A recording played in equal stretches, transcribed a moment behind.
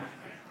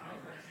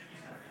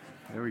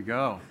There we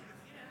go.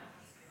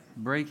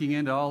 Breaking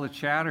into all the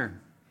chatter.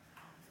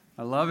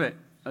 I love it.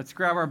 Let's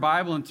grab our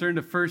Bible and turn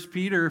to 1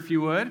 Peter, if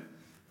you would.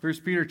 1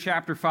 Peter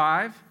chapter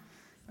 5.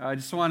 I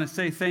just want to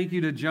say thank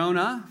you to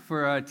Jonah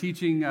for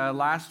teaching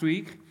last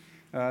week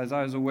as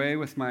I was away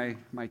with my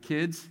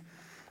kids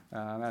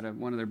at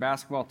one of their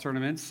basketball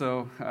tournaments.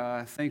 So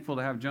thankful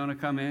to have Jonah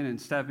come in and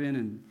step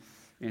in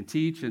and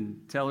teach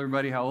and tell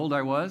everybody how old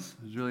I was.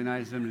 It was really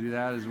nice of him to do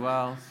that as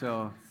well.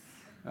 So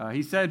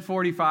he said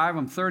 45.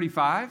 I'm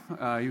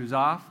 35. He was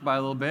off by a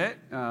little bit,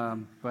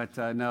 but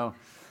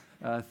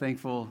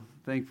thankful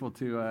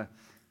to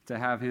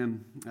have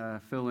him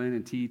fill in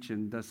and teach,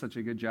 and does such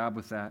a good job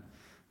with that.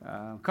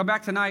 Come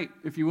back tonight,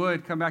 if you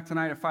would. Come back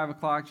tonight at 5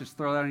 o'clock. Just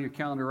throw that on your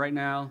calendar right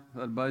now.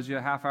 I'll buzz you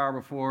a half hour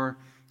before.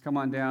 Come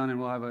on down, and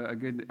we'll have a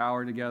good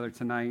hour together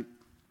tonight.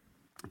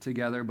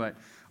 But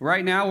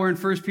right now, we're in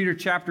 1 Peter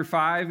chapter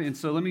 5, and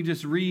so let me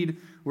just read.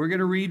 We're going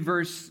to read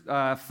verse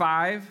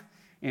 5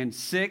 and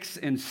 6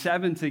 and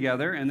 7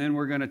 together, and then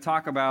we're going to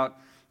talk about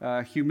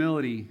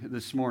humility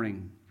this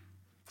morning.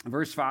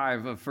 Verse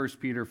 5 of 1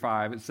 Peter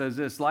 5, it says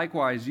this: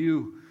 "Likewise,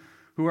 you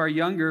who are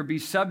younger, be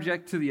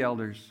subject to the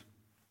elders.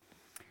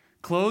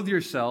 Clothe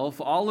yourself,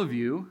 all of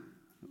you,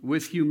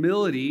 with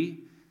humility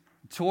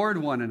toward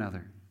one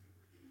another.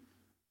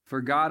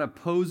 For God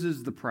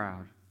opposes the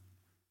proud,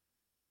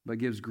 but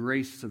gives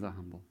grace to the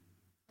humble.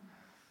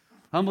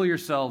 Humble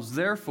yourselves,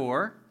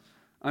 therefore,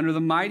 under the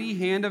mighty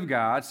hand of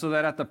God, so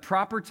that at the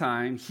proper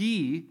time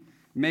He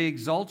may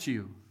exalt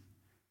you,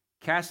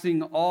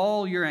 casting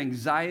all your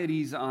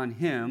anxieties on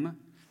Him,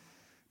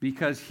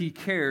 because He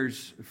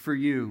cares for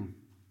you."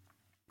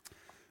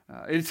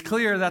 It's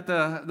clear that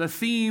the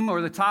theme or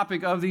the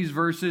topic of these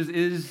verses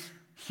is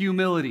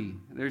humility.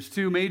 There's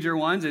two major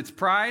ones. It's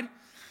pride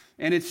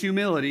and it's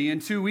humility. And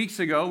 2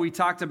 weeks ago, we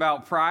talked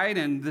about pride,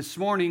 and this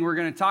morning we're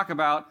going to talk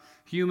about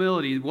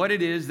humility, what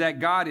it is that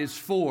God is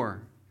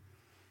for.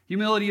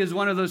 Humility is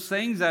one of those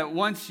things that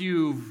once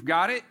you've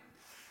got it,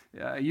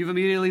 you've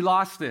immediately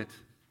lost it.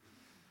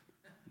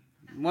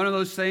 One of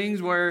those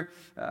things where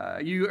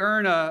you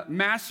earn a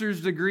master's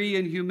degree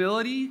in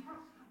humility,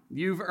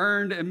 you've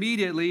earned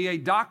immediately a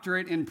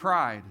doctorate in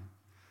pride.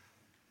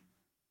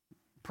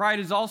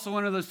 Pride is also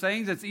one of those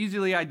things that's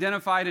easily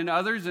identified in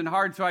others and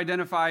hard to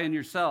identify in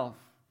yourself.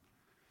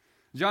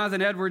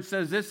 Jonathan Edwards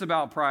says this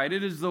about pride: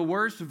 "It is the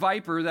worst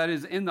viper that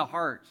is in the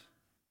heart.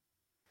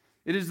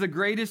 It is the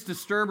greatest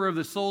disturber of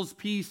the soul's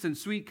peace and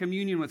sweet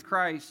communion with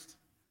Christ.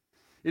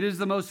 It is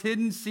the most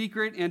hidden,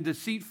 secret, and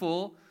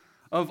deceitful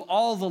of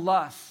all the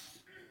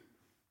lusts."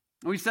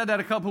 We said that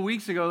a couple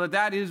weeks ago,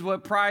 that is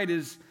what pride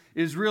is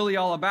really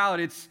all about.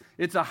 It's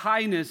a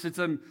highness. It's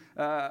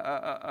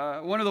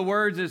one of the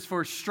words is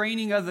for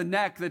straining of the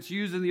neck that's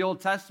used in the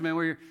Old Testament,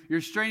 where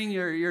you're straining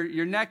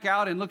your neck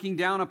out and looking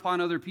down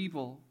upon other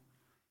people.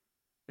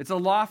 It's a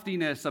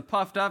loftiness, a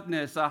puffed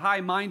upness, a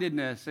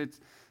high-mindedness. It's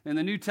in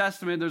the New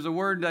Testament, there's a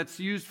word that's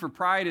used for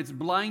pride. It's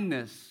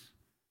blindness.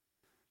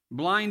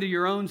 Blind to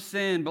your own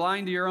sin,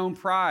 blind to your own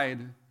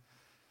pride.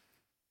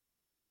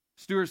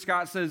 Stuart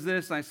Scott says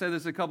this, and I said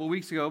this a couple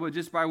weeks ago, but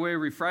just by way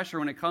of refresher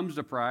when it comes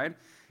to pride,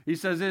 he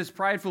says this: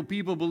 "Prideful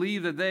people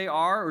believe that they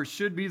are or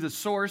should be the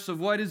source of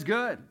what is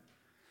good,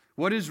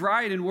 what is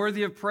right and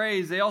worthy of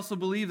praise. They also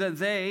believe that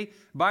they,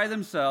 by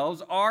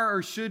themselves, are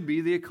or should be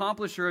the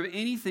accomplisher of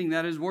anything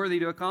that is worthy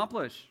to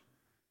accomplish.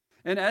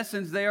 In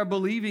essence, they are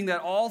believing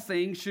that all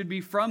things should be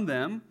from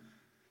them,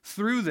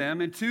 through them,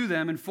 and to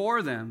them, and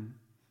for them.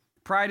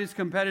 Pride is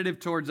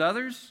competitive towards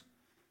others,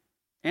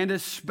 and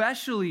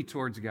especially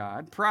towards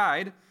God.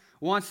 Pride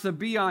wants to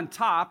be on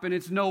top, and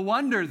it's no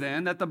wonder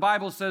then that the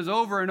Bible says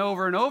over and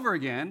over and over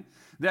again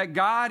that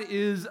God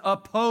is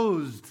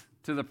opposed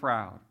to the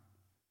proud.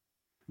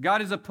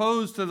 God is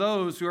opposed to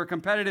those who are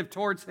competitive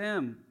towards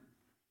Him.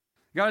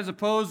 God is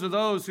opposed to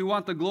those who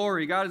want the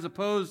glory. God is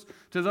opposed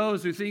to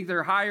those who think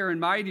they're higher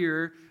and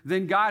mightier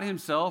than God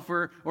Himself,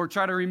 or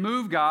try to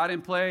remove God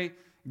and play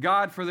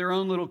God for their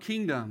own little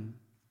kingdom.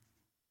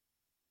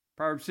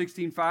 Proverbs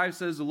 16:5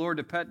 says the Lord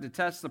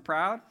detests the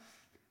proud.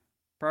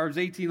 Proverbs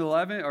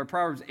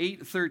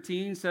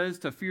 8:13 says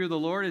to fear the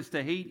Lord is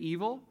to hate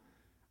evil.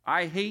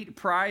 I hate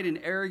pride and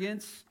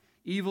arrogance,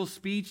 evil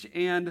speech,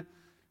 and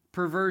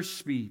perverse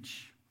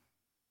speech.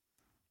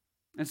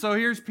 And so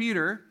here's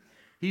Peter.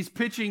 He's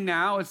pitching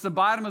now. It's the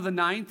bottom of the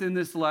 9th in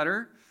this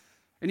letter.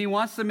 And he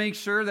wants to make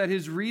sure that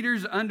his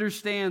readers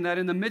understand that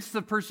in the midst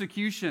of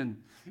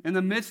persecution, in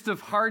the midst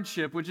of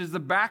hardship, which is the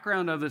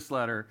background of this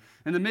letter,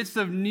 in the midst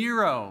of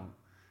Nero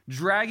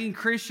dragging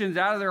Christians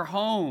out of their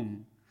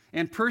home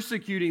and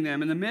persecuting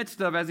them, in the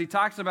midst of, as he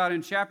talks about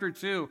in chapter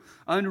 2,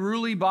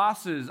 unruly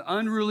bosses,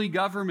 unruly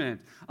government,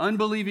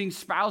 unbelieving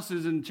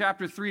spouses in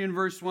chapter 3 and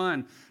verse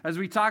 1, as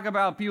we talk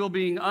about people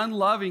being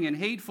unloving and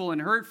hateful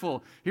and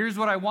hurtful, here's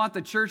what I want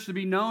the church to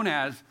be known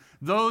as: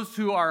 those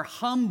who are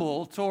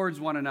humble towards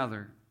one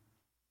another.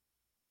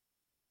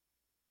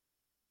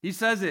 He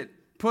says it,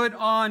 put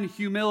on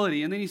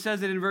humility. And then he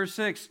says it in verse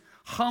 6,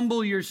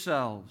 humble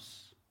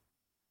yourselves.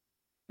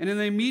 And in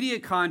the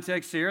immediate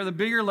context here, the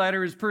bigger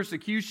letter is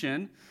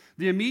persecution.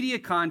 The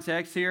immediate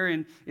context here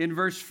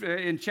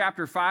in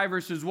chapter 5,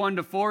 verses 1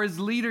 to 4 is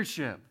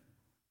leadership.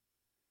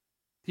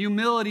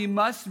 Humility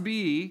must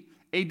be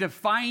a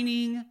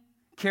defining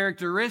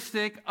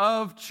characteristic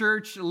of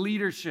church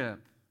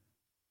leadership.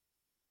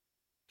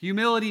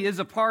 Humility is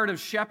a part of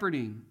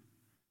shepherding.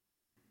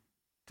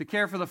 To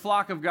care for the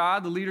flock of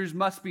God, the leaders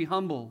must be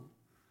humble.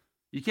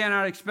 You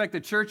cannot expect the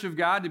church of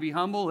God to be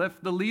humble if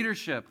the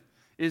leadership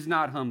is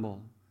not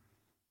humble.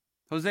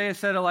 Hosea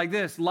said it like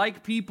this: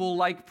 like people,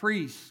 like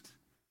priests.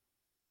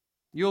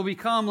 You'll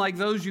become like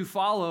those you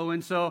follow.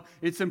 And so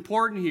it's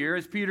important here,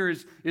 as Peter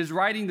is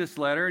writing this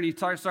letter, and he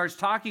starts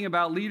talking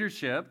about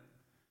leadership.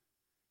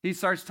 He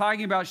starts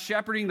talking about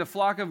shepherding the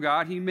flock of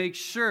God. He makes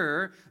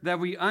sure that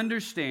we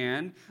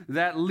understand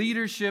that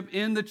leadership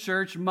in the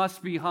church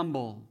must be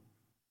humble,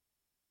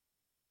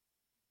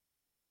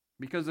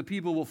 because the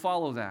people will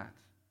follow that.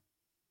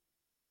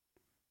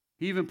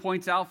 He even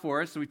points out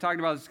for us, so we talked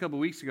about this a couple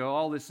weeks ago,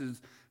 all this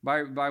is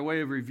by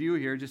way of review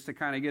here, just to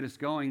kind of get us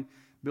going,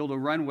 build a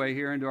runway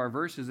here into our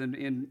verses.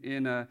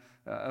 In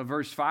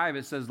verse 5,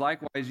 it says,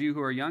 likewise, you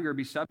who are younger,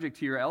 be subject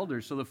to your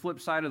elders. So the flip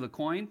side of the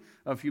coin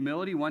of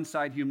humility, one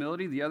side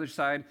humility, the other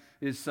side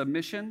is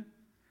submission.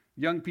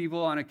 Young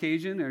people on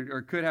occasion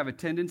or could have a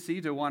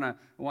tendency to want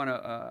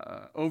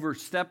to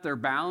overstep their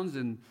bounds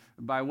and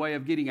by way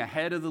of getting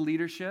ahead of the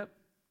leadership.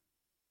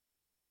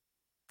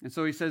 And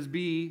so he says,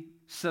 be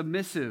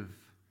submissive,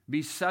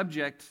 be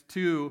subject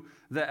to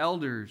the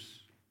elders.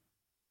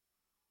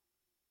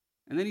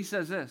 And then he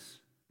says this,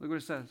 look what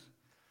it says.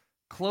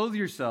 Clothe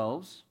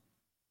yourselves,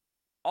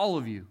 all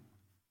of you.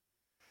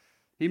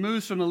 He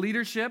moves from the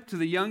leadership to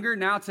the younger,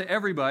 now to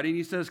everybody, and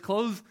he says,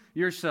 clothe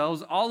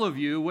yourselves, all of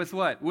you, with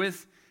what?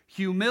 With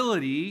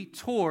humility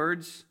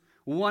towards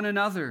one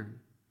another.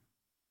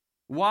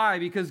 Why?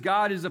 Because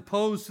God is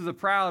opposed to the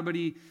proud, but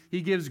he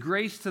gives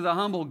grace to the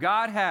humble.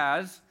 God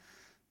has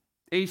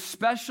a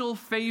special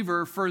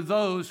favor for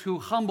those who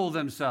humble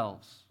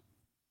themselves.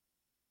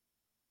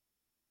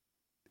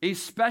 A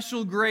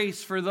special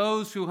grace for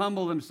those who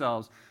humble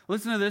themselves.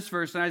 Listen to this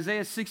verse in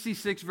Isaiah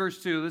 66,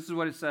 verse 2. This is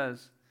what it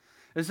says.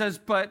 It says,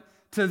 but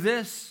to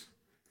this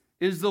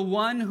is the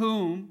one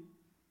whom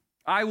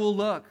I will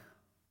look,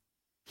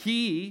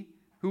 he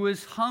who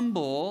is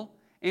humble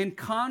and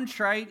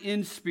contrite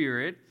in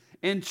spirit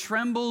and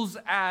trembles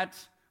at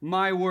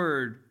my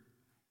word.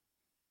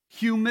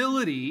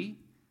 Humility,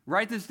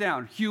 write this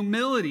down,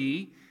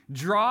 humility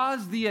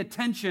draws the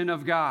attention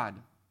of God.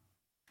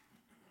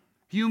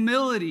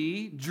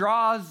 Humility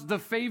draws the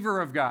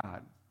favor of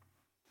God.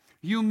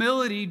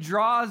 Humility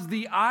draws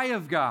the eye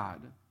of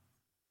God.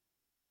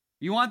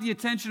 You want the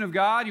attention of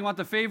God, you want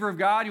the favor of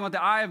God, you want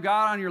the eye of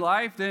God on your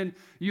life, then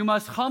you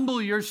must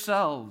humble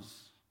yourselves.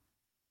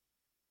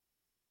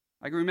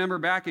 I can remember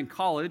back in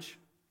college,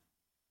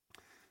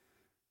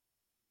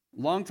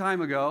 long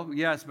time ago,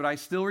 yes, but I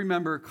still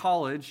remember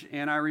college,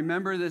 and I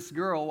remember this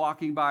girl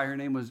walking by. Her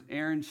name was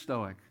Erin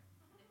Stoic.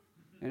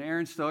 And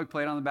Erin Stoic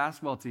played on the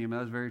basketball team.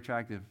 That was very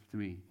attractive to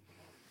me.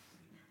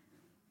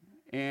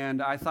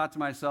 And I thought to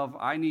myself,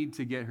 I need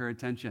to get her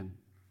attention.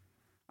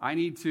 I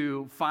need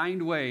to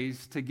find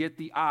ways to get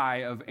the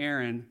eye of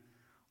Erin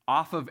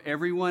off of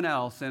everyone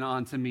else and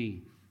onto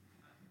me.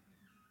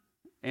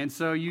 And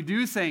so you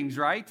do things,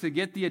 right, to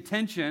get the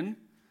attention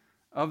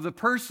of the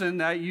person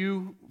that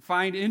you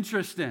find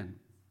interest in.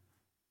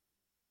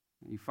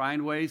 You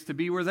find ways to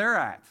be where they're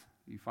at.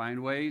 You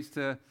find ways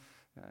to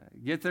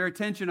get their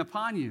attention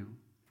upon you.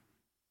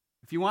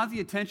 If you want the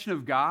attention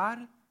of God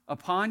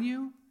upon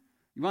you,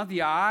 you want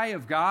the eye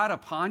of God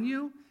upon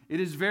you, it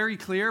is very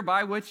clear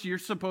by which you're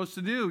supposed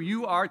to do.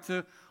 You are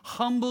to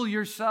humble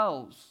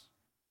yourselves.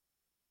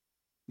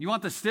 You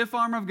want the stiff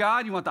arm of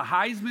God? You want the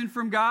Heisman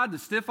from God, the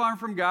stiff arm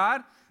from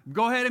God?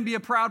 Go ahead and be a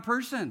proud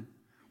person.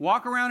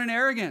 Walk around in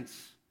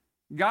arrogance.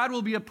 God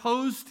will be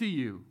opposed to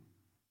you.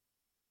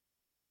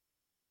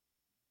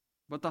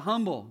 But the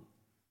humble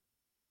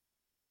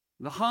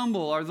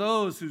are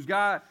those whose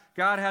God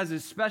has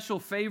his special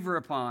favor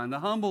upon. The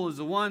humble is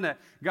the one that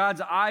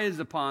God's eye is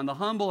upon. The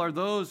humble are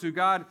those who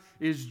God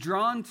is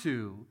drawn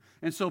to.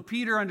 And so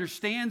Peter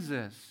understands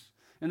this.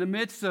 In the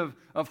midst of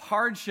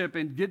hardship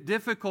and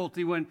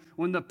difficulty, when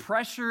the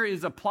pressure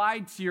is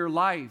applied to your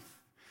life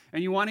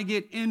and you want to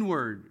get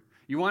inward,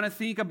 you want to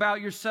think about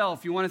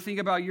yourself, you want to think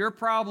about your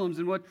problems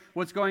and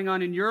what's going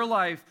on in your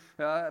life,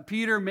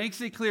 Peter makes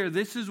it clear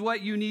this is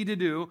what you need to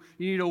do.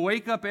 You need to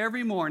wake up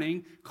every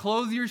morning,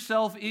 clothe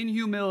yourself in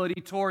humility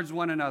towards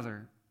one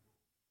another.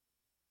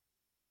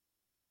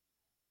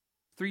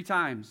 3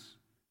 times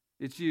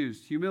it's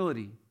used,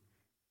 humility.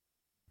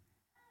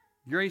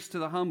 Grace to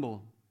the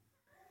humble.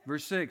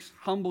 Verse 6,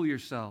 humble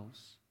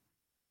yourselves.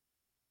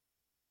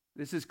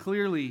 This is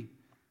clearly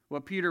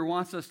what Peter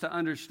wants us to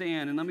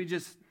understand. And let me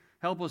just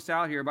help us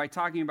out here by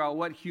talking about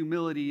what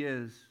humility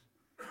is.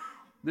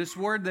 This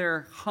word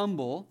there,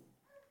 humble,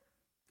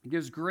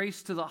 gives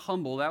grace to the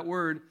humble. That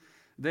word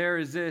there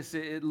is this.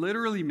 It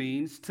literally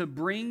means to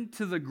bring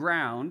to the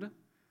ground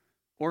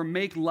or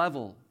make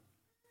level.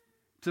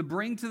 to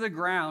bring to the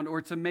ground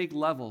or to make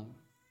level.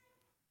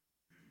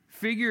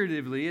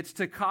 Figuratively, it's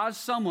to cause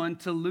someone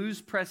to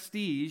lose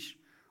prestige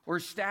or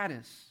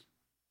status.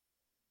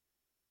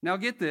 Now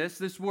get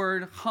this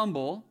word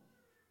humble,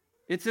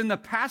 it's in the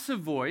passive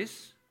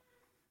voice,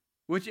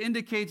 which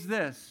indicates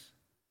this,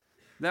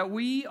 that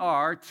we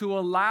are to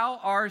allow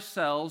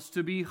ourselves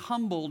to be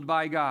humbled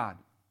by God.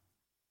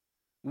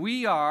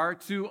 We are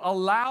to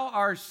allow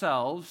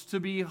ourselves to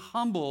be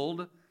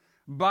humbled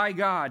by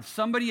God.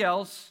 Somebody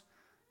else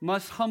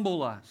must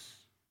humble us.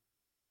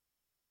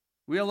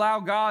 We allow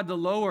God to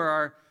lower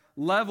our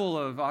level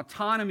of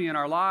autonomy in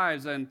our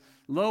lives and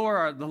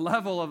lower the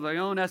level of our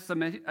own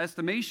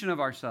estimation of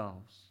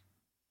ourselves.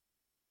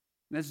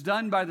 And it's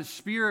done by the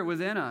Spirit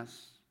within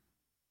us.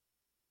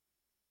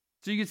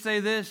 So you could say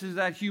this, is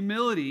that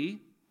humility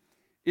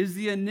is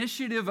the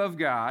initiative of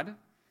God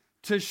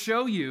to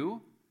show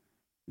you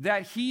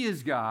that He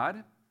is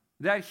God,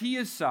 that He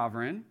is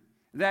sovereign,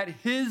 that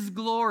His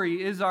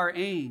glory is our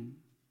aim.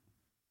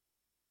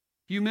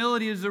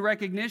 Humility is the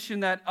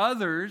recognition that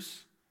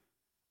others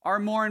are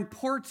more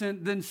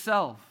important than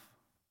self.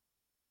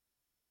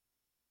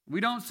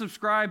 We don't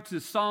subscribe to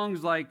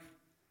songs like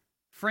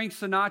Frank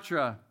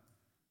Sinatra,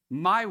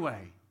 My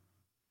Way.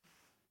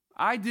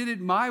 I did it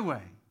my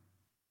way.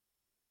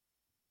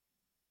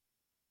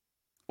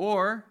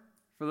 Or,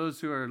 for those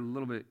who are a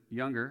little bit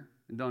younger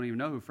and don't even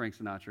know who Frank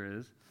Sinatra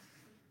is,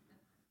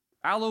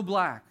 Aloe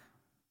Black.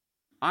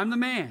 I'm the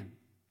man.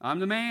 I'm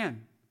the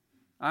man.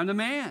 I'm the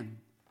man.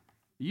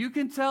 You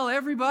can tell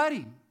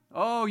everybody.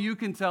 Oh, you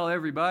can tell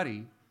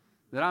everybody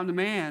that I'm the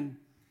man.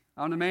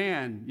 I'm the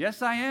man.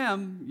 Yes, I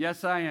am.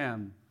 Yes, I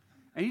am.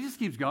 And he just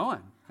keeps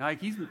going.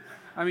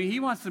 He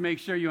wants to make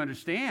sure you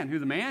understand who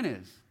the man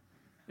is.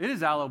 It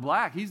is Aloe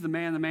Black. He's the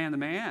man, the man, the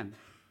man.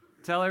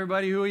 Tell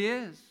everybody who he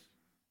is.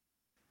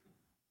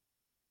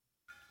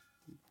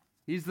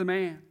 He's the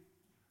man.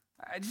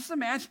 Just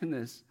imagine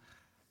this.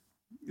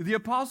 The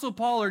Apostle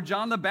Paul or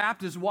John the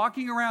Baptist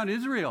walking around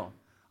Israel.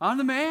 I'm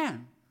the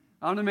man.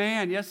 I'm the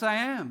man. Yes, I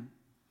am.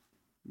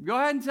 Go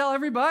ahead and tell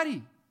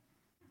everybody.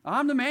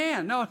 I'm the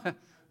man. No,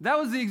 that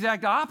was the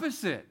exact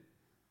opposite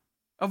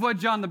of what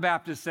John the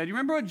Baptist said. You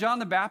remember what John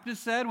the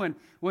Baptist said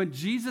when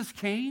Jesus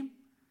came?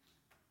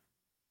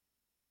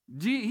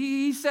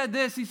 He said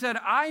this. He said,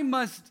 I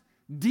must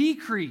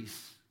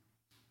decrease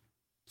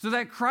so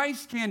that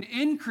Christ can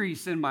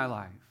increase in my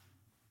life.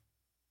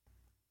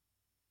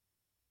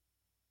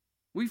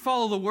 We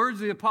follow the words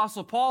of the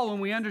Apostle Paul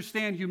when we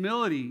understand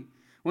humility.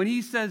 When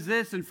he says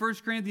this in 1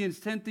 Corinthians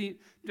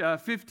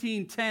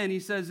 15:10, he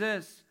says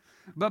this,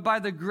 but by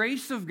the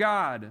grace of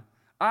God,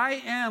 I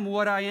am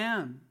what I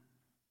am.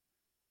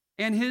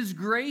 And his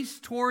grace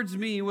towards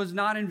me was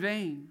not in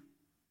vain.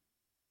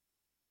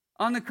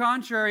 On the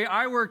contrary,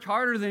 I worked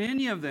harder than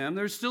any of them.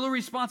 There's still a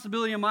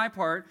responsibility on my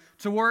part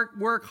to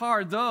work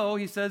hard, though,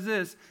 he says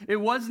this, it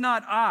was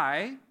not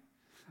I,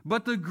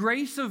 but the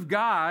grace of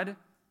God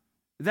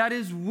that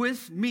is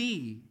with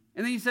me.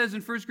 And then he says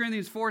in 1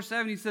 Corinthians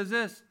 4:7, he says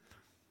this,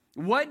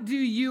 what do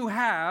you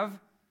have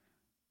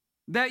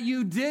that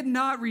you did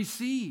not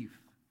receive?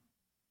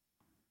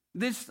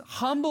 This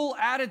humble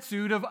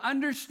attitude of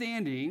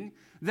understanding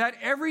that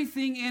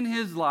everything in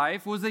his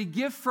life was a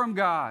gift from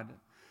God.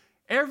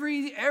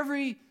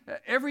 Everything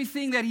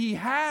that he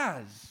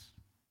has,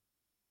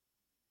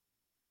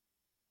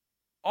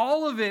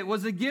 all of it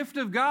was a gift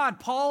of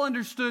God. Paul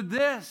understood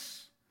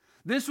this.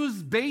 This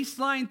was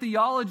baseline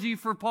theology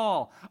for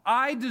Paul.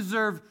 I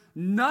deserve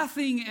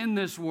nothing in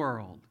this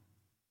world.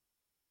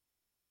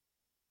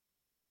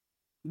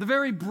 The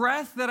very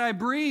breath that I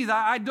breathe,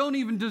 I don't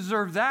even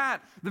deserve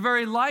that. The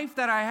very life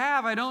that I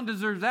have, I don't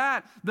deserve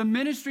that. The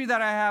ministry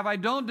that I have, I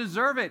don't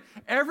deserve it.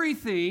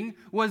 Everything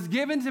was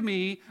given to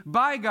me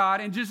by God,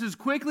 and just as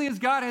quickly as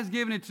God has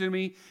given it to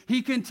me,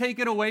 He can take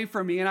it away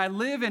from me. And I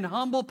live in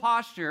humble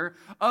posture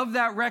of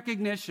that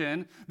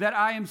recognition that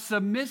I am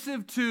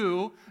submissive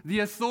to the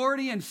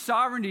authority and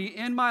sovereignty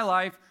in my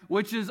life,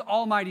 which is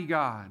Almighty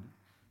God.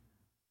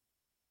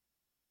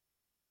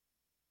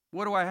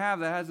 What do I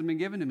have that hasn't been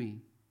given to me?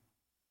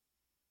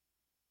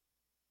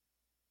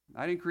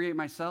 I didn't create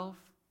myself.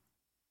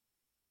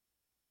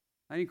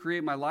 I didn't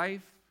create my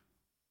life.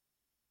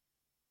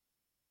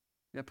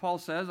 Yet Paul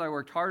says, I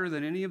worked harder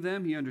than any of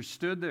them. He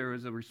understood there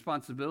was a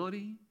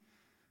responsibility.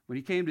 When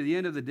he came to the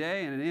end of the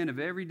day and at the end of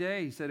every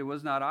day, he said, it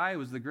was not I, it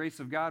was the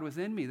grace of God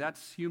within me.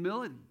 That's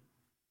humility.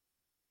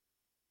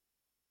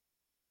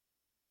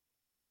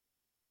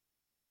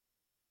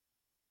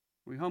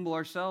 We humble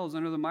ourselves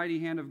under the mighty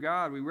hand of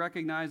God. We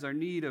recognize our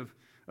need of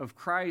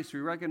Christ.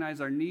 We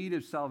recognize our need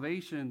of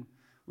salvation.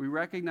 We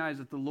recognize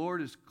that the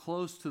Lord is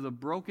close to the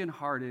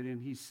brokenhearted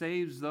and He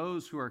saves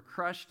those who are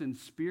crushed in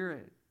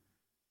spirit.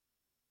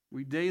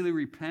 We daily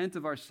repent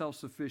of our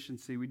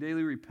self-sufficiency. We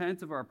daily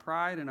repent of our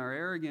pride and our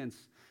arrogance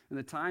and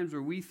the times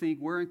where we think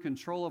we're in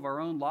control of our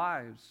own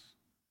lives.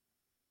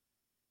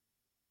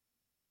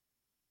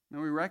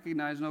 And we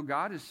recognize, no,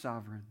 God is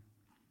sovereign.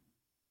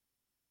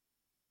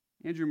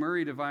 Andrew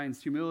Murray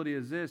defines humility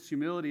as this.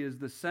 Humility is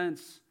the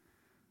sense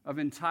of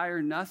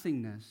entire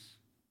nothingness,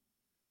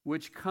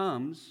 which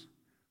comes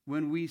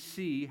when we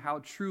see how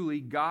truly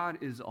God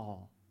is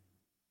all,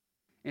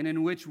 and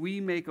in which we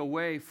make a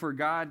way for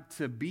God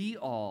to be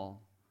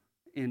all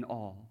in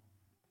all.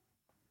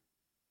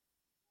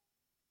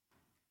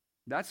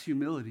 That's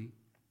humility.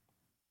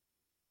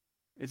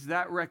 It's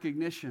that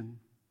recognition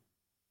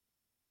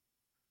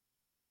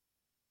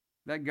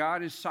that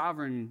God is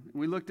sovereign.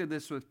 We looked at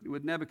this with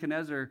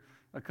Nebuchadnezzar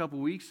a couple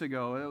weeks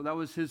ago. That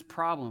was his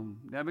problem.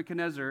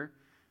 Nebuchadnezzar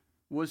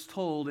was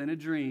told in a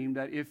dream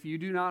that if you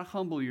do not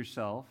humble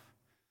yourself,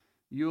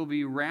 you will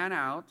be ran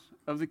out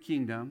of the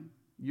kingdom.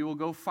 You will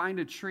go find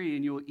a tree,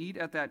 and you will eat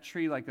at that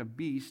tree like a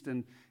beast,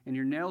 and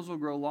your nails will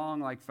grow long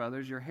like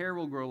feathers, your hair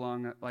will grow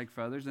long like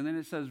feathers. And then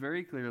it says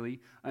very clearly,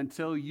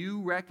 until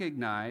you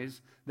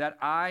recognize that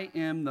I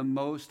am the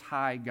Most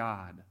High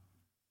God.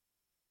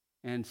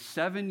 And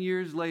 7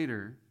 years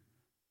later,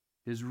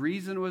 his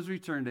reason was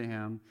returned to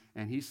him,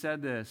 and he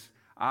said this,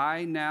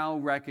 I now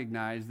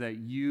recognize that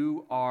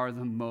you are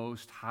the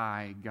Most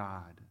High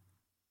God.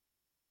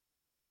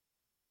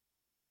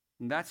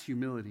 And that's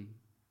humility.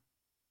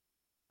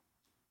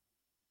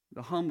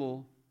 The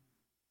humble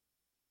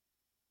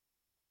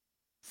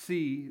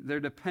see their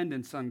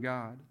dependence on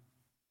God.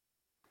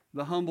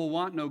 The humble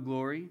want no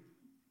glory.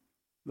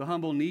 The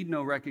humble need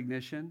no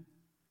recognition.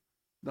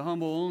 The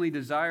humble only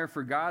desire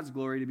for God's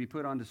glory to be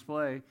put on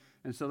display.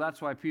 And so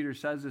that's why Peter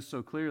says this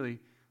so clearly.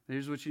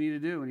 Here's what you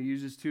need to do. And he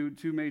uses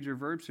two major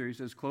verbs here. He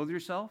says, clothe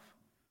yourself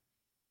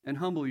and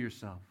humble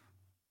yourself.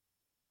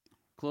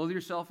 Clothe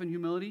yourself in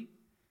humility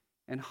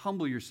and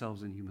humble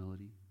yourselves in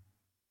humility.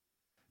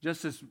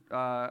 Just as,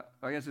 I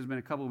guess it's been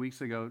a couple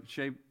weeks ago,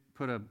 Shay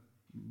put a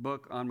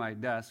book on my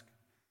desk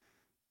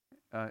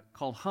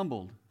called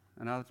Humbled.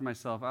 And I thought to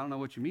myself, I don't know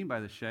what you mean by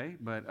this, Shay,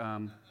 but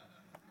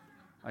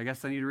I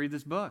guess I need to read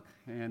this book.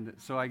 And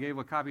so I gave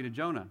a copy to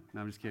Jonah.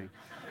 No, I'm just kidding.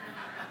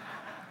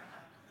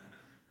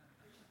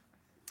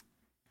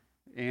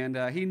 And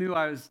he knew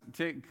I was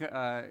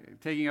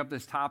taking up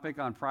this topic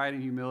on pride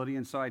and humility,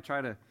 and so I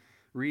try to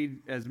read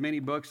as many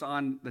books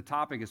on the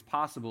topic as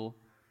possible,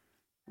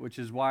 which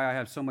is why I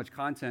have so much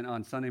content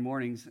on Sunday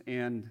mornings.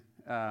 And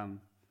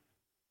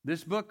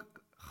this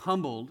book,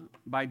 Humbled,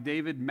 by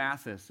David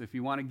Mathis, if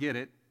you want to get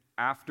it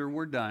after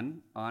we're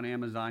done on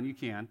Amazon, you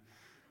can.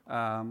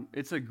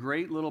 It's a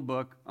great little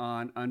book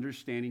on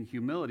understanding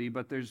humility,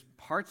 but there's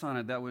parts on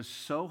it that was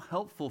so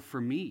helpful for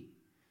me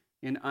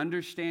in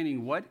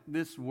understanding what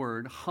this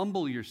word,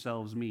 humble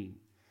yourselves, mean.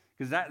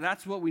 Because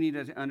that's what we need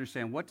to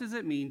understand. What does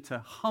it mean to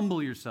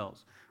humble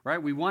yourselves,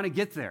 right? We want to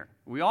get there.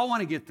 We all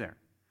want to get there.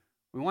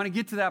 We want to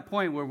get to that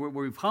point where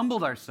we've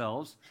humbled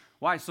ourselves.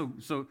 Why?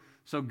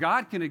 So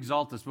God can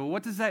exalt us. But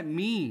what does that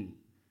mean?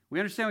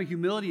 We understand what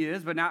humility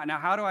is, but now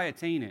how do I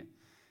attain it?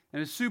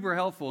 And it's super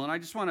helpful. And I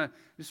just want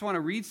to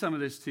read some of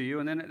this to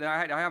you. And then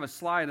I have a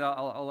slide.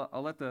 I'll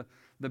let the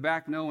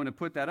back know when to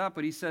put that up.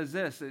 But he says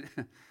this.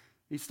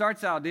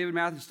 David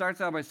Mathis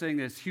starts out by saying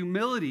this: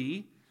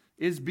 humility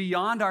is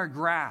beyond our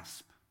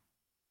grasp.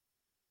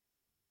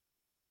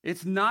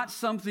 It's not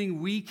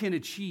something we can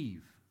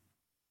achieve.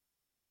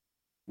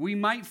 We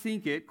might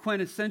think it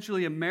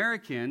quintessentially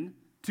American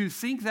to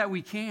think that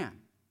we can.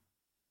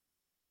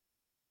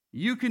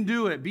 You can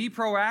do it. Be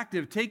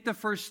proactive. Take the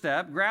first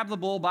step. Grab the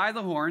bull by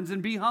the horns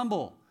and be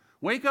humble.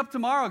 Wake up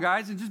tomorrow,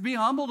 guys, and just be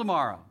humble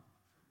tomorrow.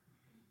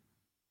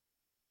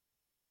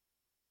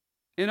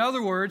 In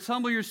other words,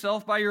 humble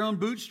yourself by your own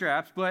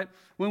bootstraps. But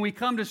when we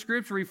come to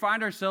Scripture, we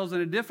find ourselves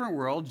in a different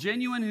world.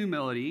 Genuine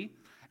humility,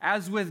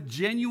 as with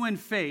genuine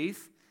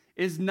faith,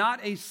 is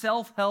not a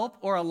self-help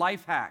or a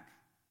life hack,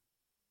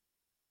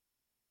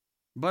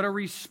 but a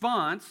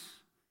response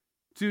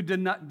to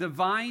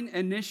divine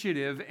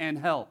initiative and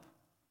help.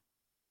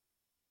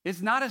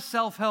 It's not a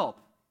self-help.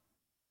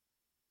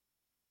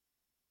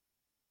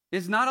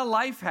 It's not a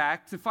life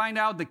hack to find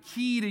out the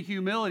key to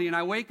humility. And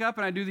I wake up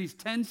and I do these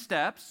 10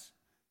 steps,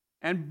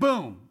 and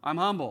boom, I'm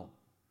humble.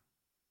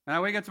 And I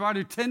wake up tomorrow,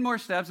 do 10 more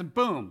steps, and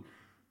boom,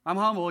 I'm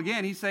humble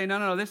again. He's saying,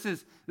 no, this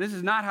is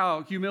not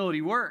how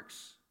humility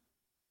works.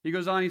 He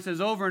goes on, he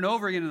says over and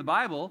over again in the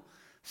Bible,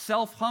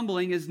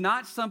 self-humbling is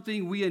not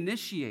something we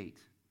initiate,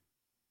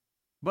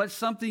 but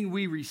something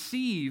we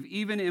receive,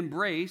 even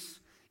embrace,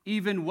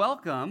 even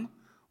welcome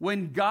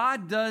when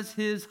God does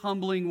his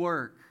humbling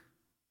work.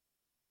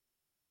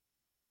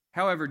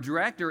 However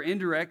direct or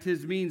indirect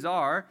his means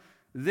are,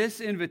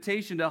 this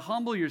invitation to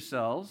humble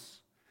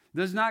yourselves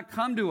does not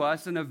come to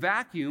us in a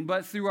vacuum,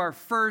 but through our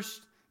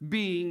first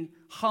being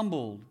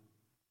humbled.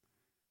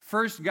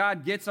 First,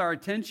 God gets our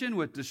attention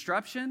with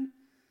disruption,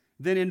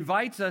 then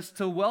invites us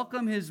to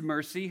welcome his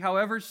mercy,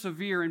 however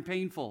severe and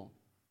painful.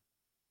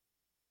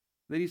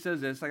 Then he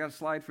says this, I got a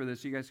slide for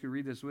this, you guys can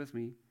read this with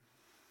me.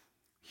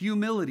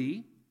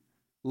 Humility,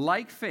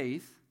 like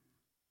faith,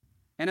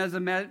 and as a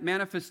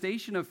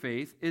manifestation of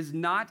faith, is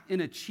not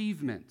an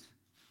achievement.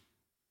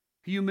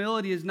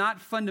 Humility is not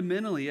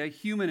fundamentally a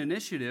human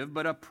initiative,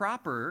 but a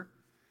proper,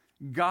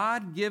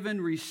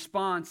 God-given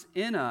response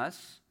in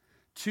us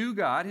to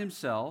God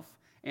himself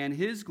and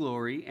his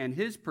glory and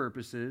his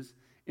purposes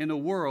in the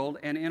world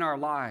and in our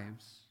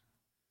lives.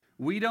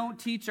 We don't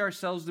teach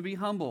ourselves to be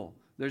humble.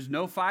 There's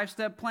no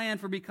 5-step plan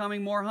for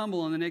becoming more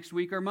humble in the next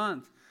week or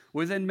month.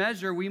 Within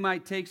measure, we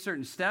might take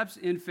certain steps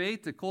in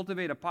faith to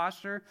cultivate a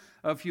posture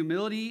of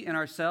humility in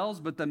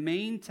ourselves, but the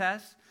main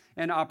test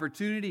and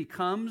opportunity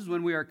comes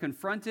when we are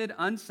confronted,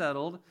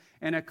 unsettled,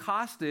 and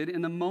accosted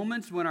in the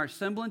moments when our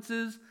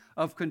semblances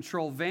of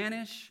control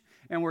vanish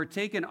and we're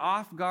taken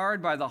off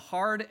guard by the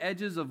hard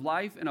edges of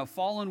life in a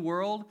fallen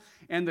world.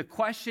 And the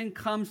question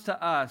comes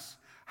to us,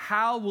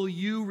 how will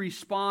you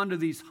respond to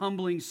these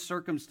humbling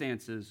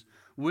circumstances?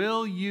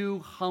 Will you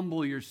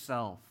humble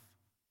yourself?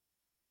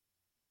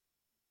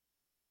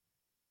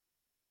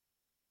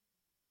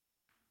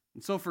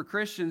 And so for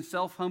Christians,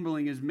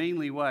 self-humbling is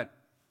mainly what?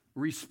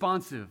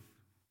 Responsive.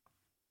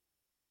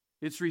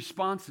 It's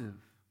responsive.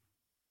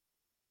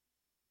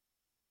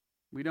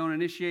 We don't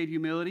initiate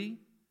humility,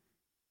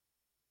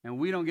 and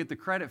we don't get the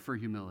credit for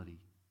humility.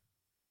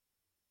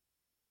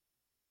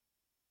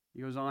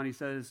 He goes on, he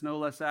says, it's no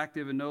less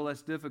active and no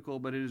less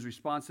difficult, but it is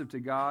responsive to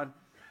God,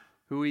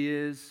 who He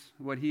is,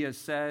 what He has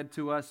said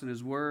to us in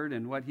His Word,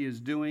 and what He is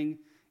doing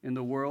in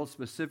the world,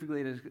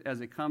 specifically as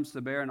it comes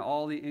to bear in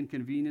all the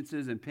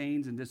inconveniences and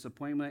pains and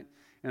disappointment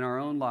in our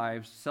own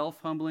lives.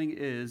 Self-humbling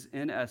is,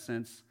 in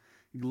essence,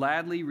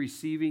 gladly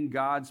receiving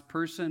God's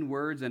person,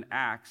 words, and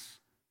acts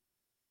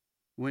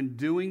when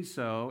doing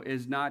so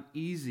is not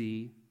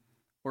easy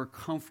or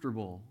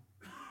comfortable.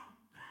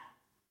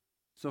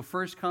 So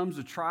first comes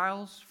the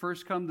trials,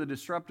 first come the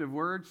disruptive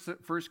words,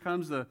 first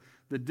comes the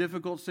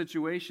difficult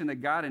situation that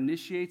God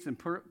initiates and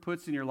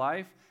puts in your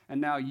life,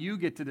 and now you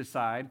get to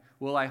decide,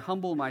 will I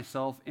humble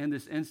myself in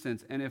this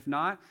instance? And if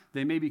not,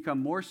 they may become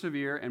more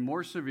severe and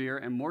more severe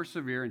and more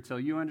severe until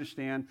you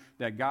understand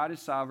that God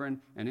is sovereign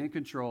and in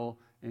control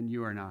and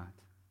you are not.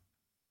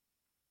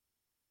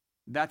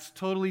 That's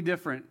totally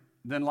different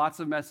than lots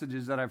of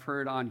messages that I've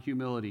heard on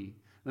humility.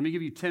 Let me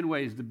give you 10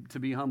 ways to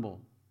be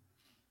humble.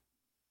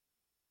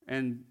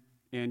 And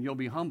you'll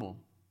be humble.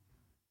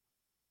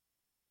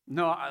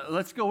 No,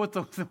 let's go with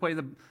the way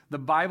the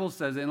Bible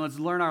says it, and let's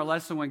learn our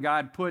lesson when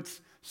God puts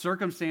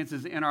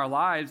circumstances in our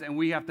lives, and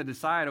we have to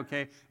decide,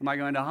 okay, am I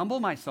going to humble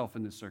myself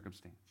in this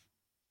circumstance?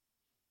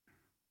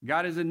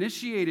 God has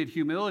initiated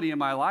humility in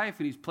my life,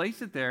 and He's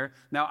placed it there.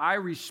 Now I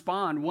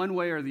respond one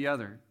way or the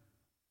other.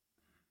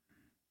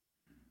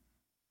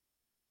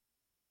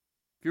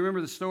 If you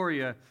remember the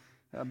story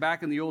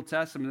back in the Old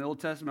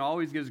Testament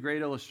always gives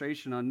great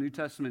illustration on New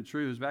Testament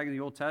truths. Back in the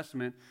Old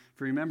Testament, if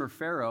you remember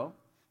Pharaoh,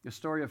 the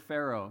story of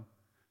Pharaoh.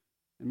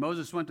 And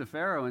Moses went to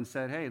Pharaoh and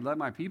said, hey, let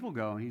my people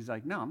go. And he's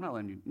like, no, I'm not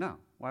letting you. No,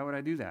 why would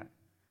I do that?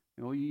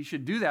 Well, you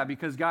should do that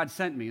because God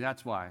sent me.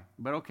 That's why.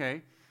 But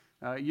okay,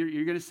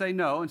 you're going to say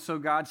no. And so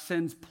God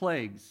sends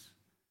plagues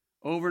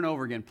over and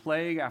over again,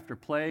 plague after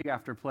plague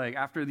after plague.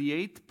 After the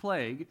 8th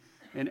plague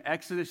in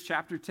Exodus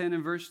chapter 10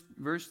 and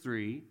verse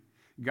 3,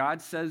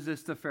 God says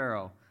this to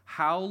Pharaoh,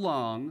 how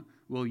long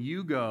will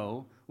you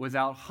go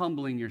without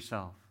humbling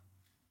yourself?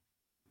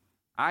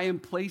 I am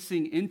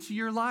placing into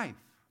your life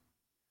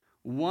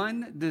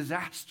one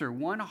disaster,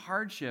 one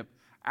hardship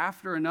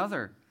after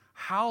another.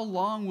 How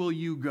long will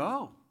you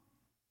go?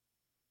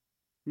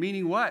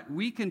 Meaning what?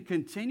 We can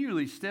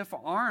continually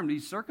stiff-arm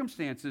these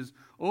circumstances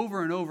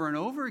over and over and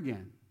over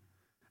again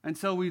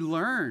until we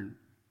learn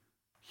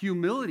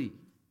humility.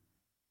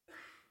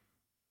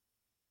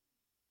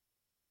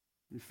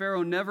 And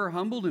Pharaoh never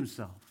humbled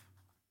himself.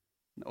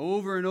 And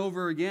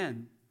over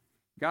again,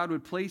 God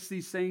would place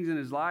these things in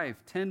his life,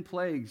 10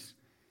 plagues.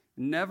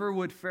 Never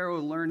would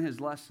Pharaoh learn his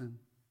lesson.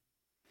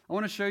 I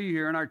want to show you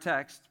here in our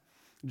text,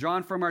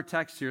 drawn from our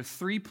text here,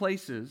 3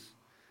 places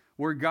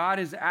where God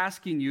is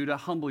asking you to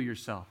humble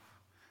yourself.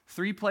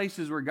 3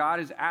 places where God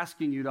is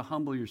asking you to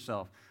humble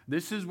yourself.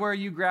 This is where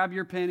you grab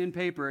your pen and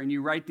paper and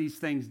you write these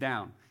things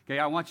down. Okay,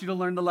 I want you to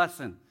learn the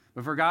lesson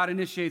before God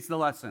initiates the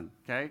lesson.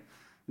 Okay,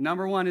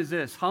 number 1 is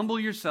this: humble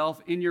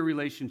yourself in your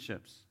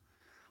relationships.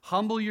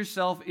 Humble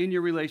yourself in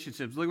your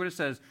relationships. Look what it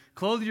says.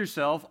 Clothe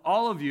yourself,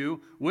 all of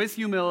you, with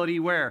humility.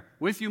 Where?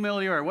 With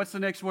humility where? What's the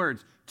next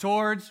words?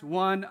 Towards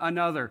one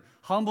another.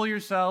 Humble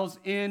yourselves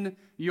in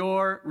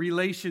your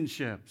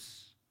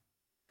relationships.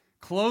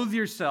 Clothe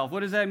yourself.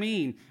 What does that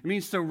mean? It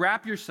means to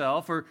wrap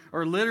yourself, or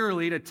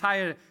literally to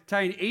tie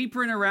an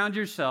apron around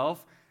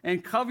yourself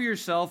and cover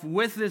yourself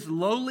with this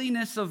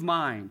lowliness of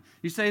mind.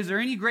 You say, is there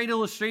any great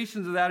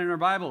illustrations of that in our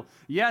Bible?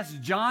 Yes,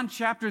 John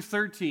chapter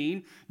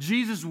 13,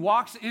 Jesus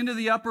walks into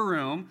the upper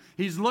room.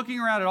 He's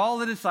looking around at all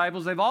the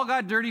disciples. They've all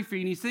got dirty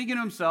feet, and he's thinking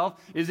to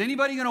himself, is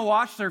anybody going to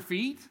wash their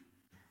feet?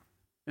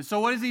 And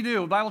so what does he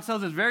do? The Bible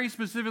tells us very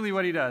specifically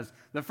what he does.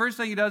 The first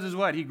thing he does is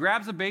what? He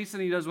grabs a basin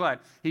and he does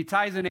what? He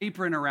ties an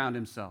apron around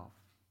himself.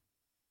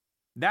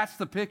 That's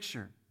the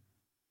picture.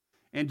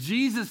 And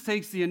Jesus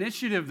takes the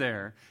initiative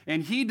there,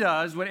 and he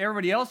does what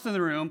everybody else in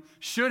the room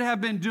should have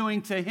been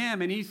doing to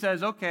him. And he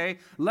says, okay,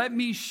 let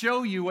me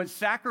show you what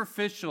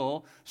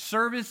sacrificial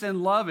service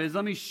and love is.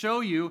 Let me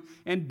show you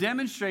and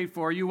demonstrate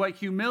for you what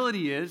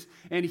humility is.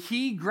 And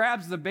he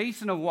grabs the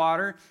basin of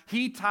water,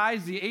 he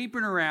ties the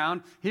apron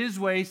around his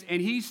waist, and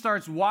he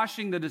starts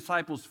washing the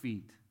disciples'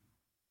 feet.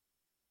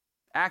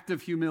 Act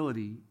of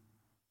humility.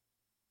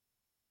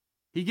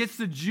 He gets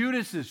to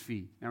Judas's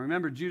feet. Now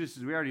remember,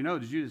 we already know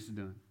what Judas is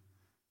doing.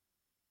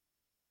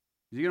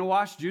 Is he going to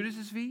wash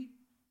Judas's feet?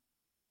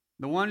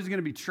 The one who's going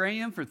to betray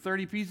him for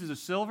 30 pieces of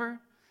silver?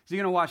 Is he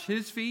going to wash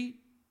his feet?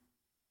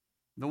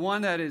 The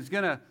one that is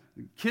going to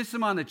kiss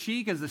him on the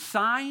cheek as a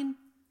sign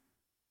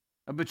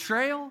of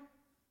betrayal?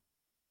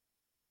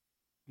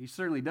 He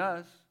certainly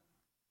does.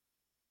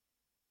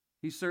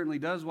 He certainly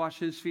does wash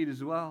his feet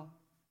as well.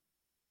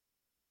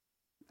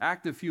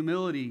 Act of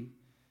humility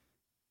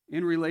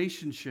in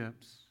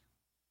relationships.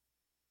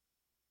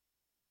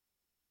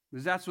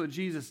 Because that's what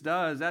Jesus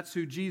does. That's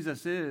who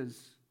Jesus is.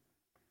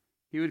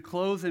 He would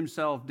clothe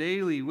himself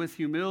daily with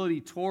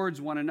humility towards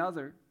one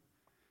another.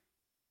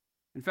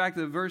 In fact,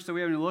 the verse that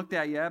we haven't looked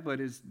at yet, but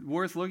is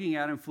worth looking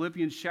at in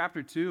Philippians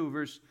chapter 2,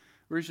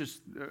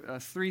 verses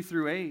 3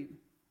 through 8.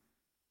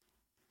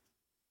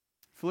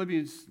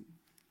 Philippians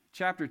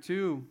chapter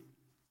 2,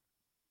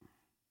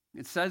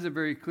 it says it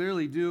very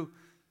clearly, do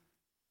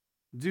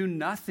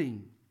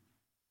nothing.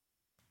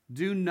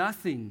 Do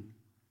nothing.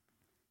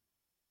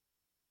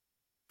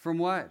 From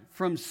what?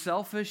 From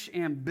selfish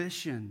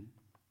ambition.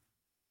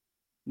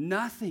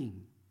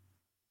 Nothing.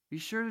 Are you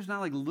sure there's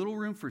not like little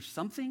room for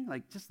something?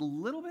 Like just a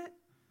little bit?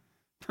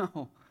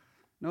 No,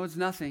 it's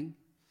nothing.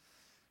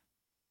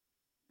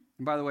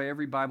 And by the way,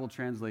 every Bible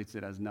translates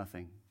it as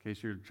nothing, in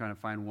case you're trying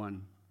to find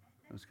one.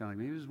 I was kind of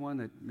like, maybe there's one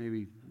that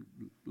maybe,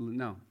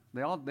 no,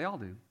 they all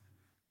do.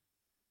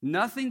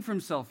 Nothing from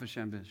selfish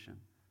ambition.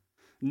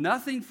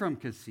 Nothing from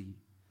conceit.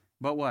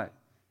 But what?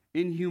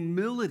 In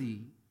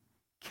humility,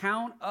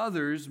 count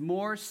others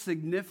more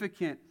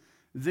significant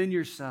than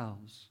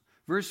yourselves.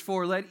 Verse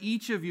 4, let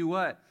each of you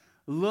what?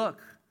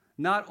 Look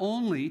not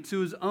only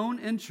to his own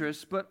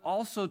interests, but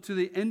also to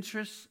the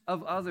interests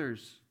of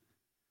others.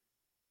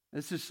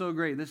 This is so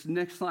great. This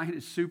next line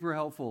is super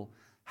helpful.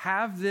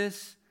 Have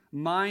this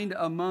mind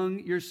among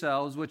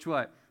yourselves, which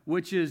what?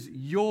 Which is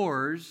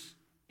yours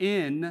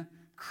in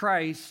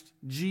Christ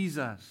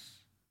Jesus.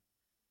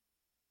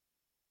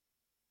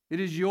 It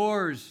is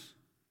yours.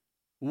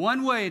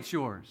 One way it's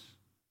yours.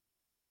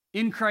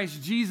 In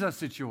Christ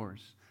Jesus it's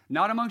yours.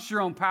 Not amongst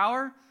your own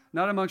power,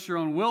 not amongst your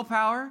own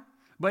willpower,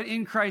 but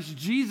in Christ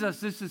Jesus,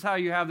 this is how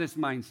you have this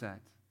mindset.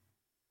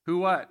 Who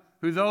what?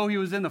 Who though he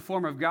was in the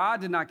form of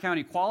God, did not count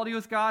equality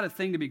with God a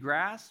thing to be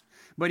grasped,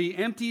 but he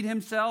emptied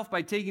himself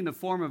by taking the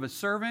form of a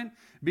servant,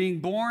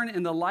 being born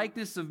in the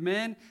likeness of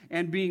men,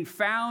 and being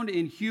found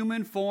in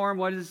human form.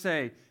 What does it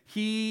say?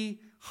 He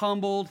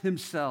humbled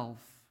himself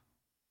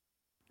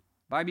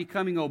by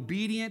becoming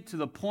obedient to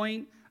the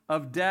point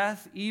of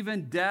death,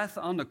 even death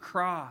on the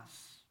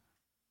cross.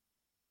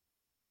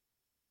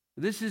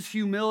 This is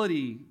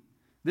humility.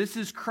 This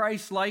is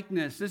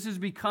Christ-likeness. This is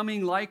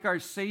becoming like our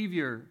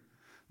Savior,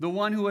 the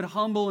one who would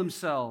humble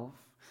himself.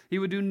 He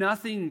would do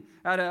nothing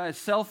out of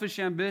selfish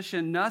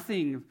ambition,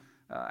 nothing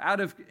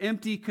out of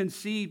empty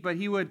conceit, but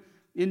he would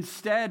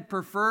instead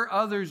prefer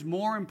others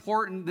more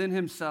important than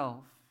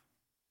himself.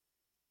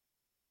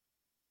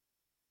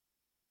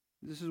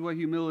 This is what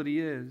humility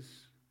is.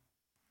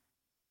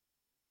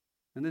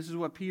 And this is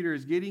what Peter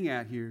is getting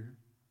at here.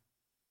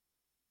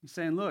 He's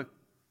saying, look,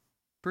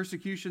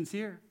 persecution's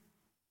here.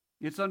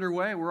 It's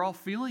underway. We're all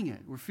feeling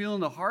it. We're feeling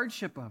the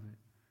hardship of it.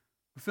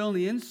 We're feeling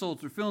the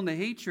insults. We're feeling the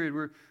hatred.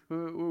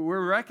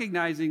 We're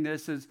recognizing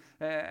this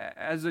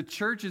as a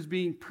church is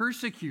being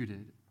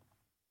persecuted.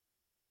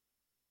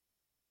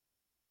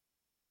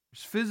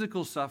 There's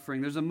physical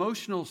suffering. There's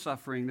emotional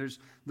suffering. There's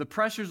the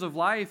pressures of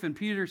life. And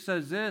Peter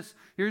says this,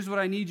 here's what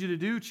I need you to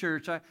do,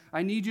 church.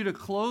 I need you to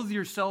clothe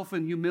yourself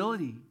in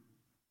humility.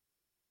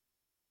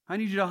 I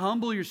need you to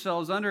humble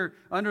yourselves under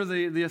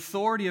the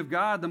authority of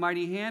God, the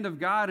mighty hand of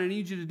God. I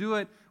need you to do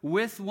it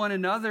with one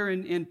another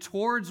and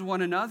towards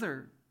one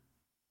another.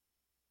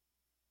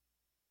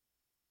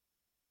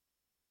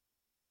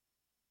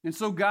 And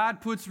so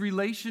God puts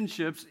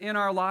relationships in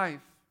our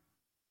life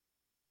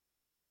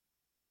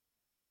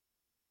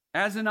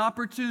as an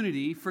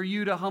opportunity for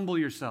you to humble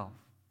yourself.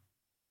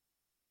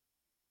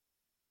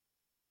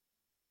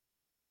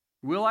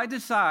 Will I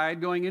decide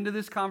going into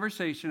this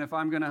conversation if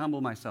I'm going to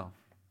humble myself?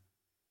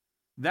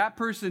 That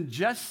person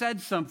just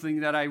said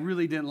something that I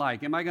really didn't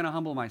like. Am I going to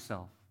humble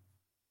myself?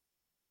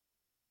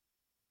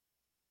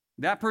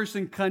 That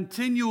person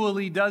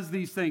continually does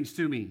these things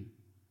to me.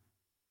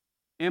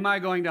 Am I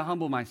going to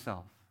humble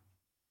myself?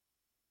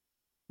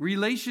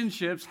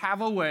 Relationships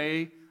have a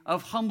way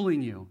of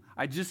humbling you.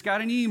 I just got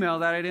an email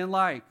that I didn't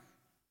like.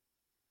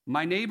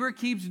 My neighbor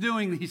keeps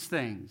doing these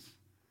things.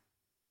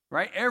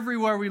 Right?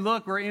 Everywhere we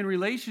look, we're in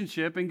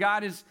relationship, and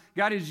God is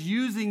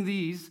using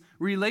these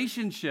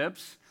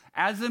relationships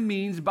as a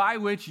means by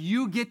which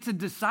you get to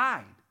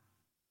decide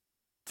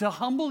to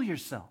humble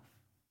yourself.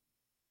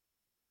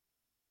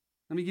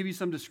 Let me give you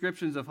some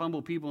descriptions of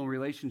humble people in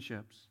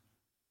relationships.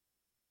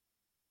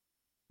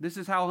 This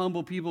is how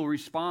humble people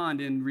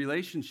respond in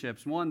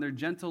relationships. One, they're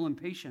gentle and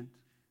patient.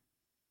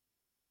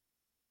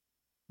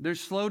 They're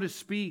slow to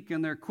speak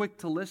and they're quick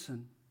to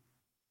listen.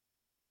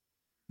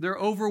 They're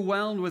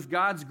overwhelmed with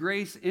God's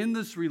grace in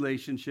this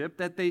relationship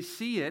that they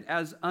see it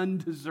as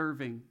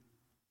undeserving.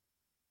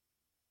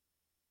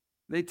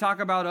 They talk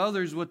about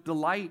others with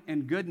delight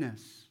and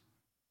goodness.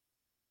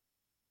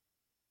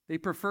 They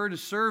prefer to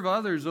serve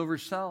others over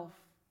self.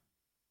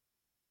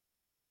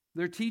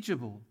 They're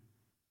teachable,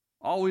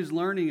 always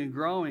learning and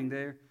growing.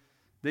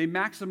 They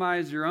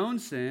maximize their own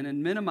sin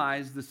and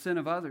minimize the sin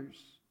of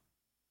others.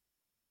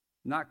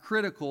 Not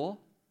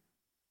critical,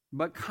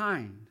 but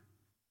kind.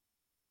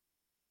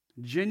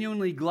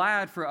 Genuinely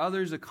glad for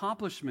others'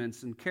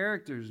 accomplishments and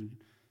characters and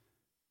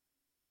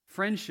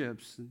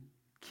friendships and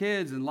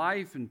kids and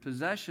life and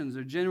possessions.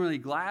 They're genuinely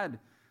glad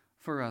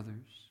for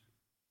others.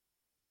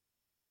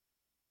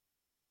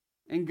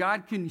 And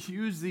God can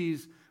use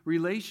these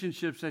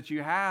relationships that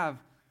you have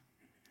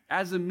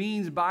as a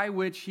means by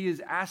which He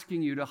is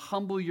asking you to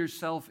humble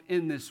yourself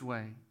in this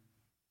way.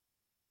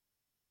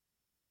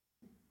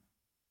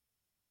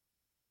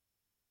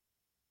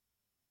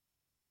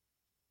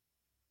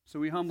 So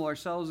we humble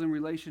ourselves in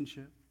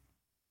relationship.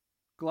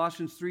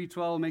 Colossians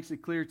 3:12 makes it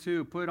clear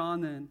too. Put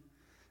on then,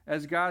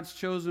 as God's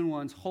chosen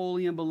ones,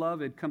 holy and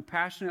beloved,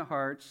 compassionate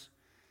hearts,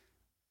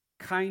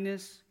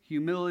 kindness,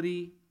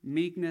 humility,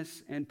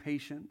 meekness, and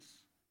patience.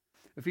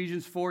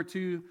 Ephesians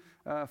 4:2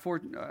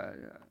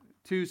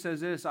 says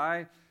this,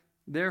 I,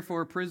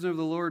 therefore, prisoner of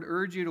the Lord,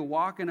 urge you to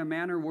walk in a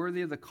manner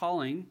worthy of the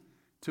calling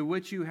to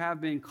which you have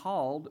been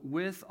called,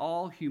 with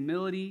all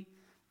humility,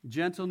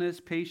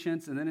 gentleness,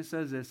 patience, and then it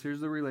says this,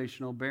 here's the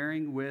relational,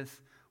 bearing with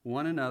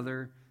one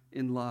another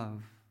in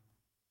love.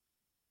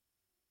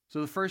 So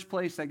the first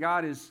place that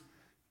God is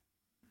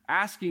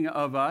asking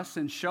of us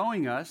and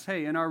showing us,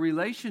 hey, in our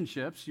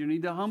relationships, you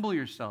need to humble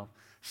yourself.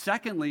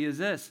 Secondly is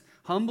this,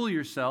 humble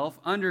yourself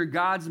under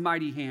God's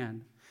mighty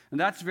hand. And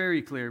that's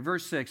very clear.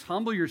 Verse 6,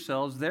 humble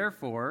yourselves,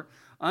 therefore,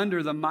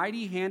 under the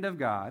mighty hand of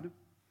God,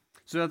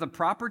 so that at the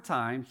proper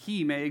time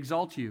He may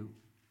exalt you.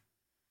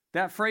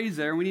 That phrase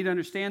there, we need to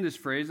understand this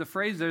phrase. The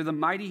phrase there, the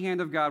mighty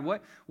hand of God.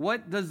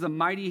 What does the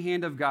mighty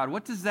hand of God,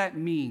 what does that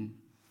mean?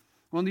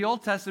 Well, in the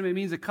Old Testament, it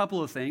means a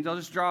couple of things. I'll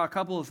just draw a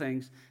couple of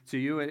things to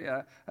you.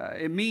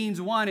 It means,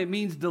 one, it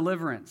means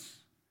deliverance.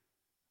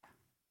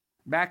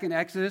 Back in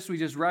Exodus, we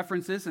just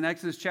referenced this. In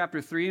Exodus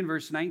chapter 3 and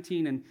verse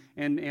 19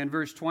 and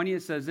verse 20,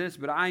 it says this,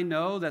 but I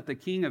know that the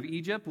king of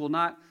Egypt will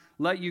not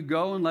let you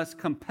go unless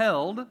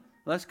compelled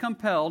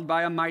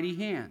by a mighty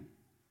hand.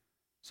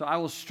 So I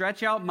will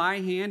stretch out my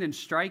hand and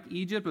strike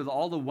Egypt with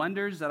all the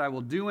wonders that I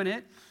will do in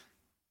it.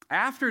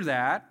 After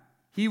that,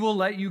 He will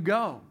let you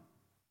go.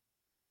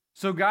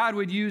 So God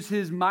would use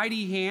His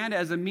mighty hand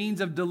as a means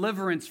of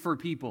deliverance for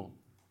people.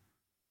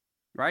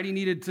 Right? He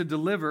needed to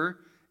deliver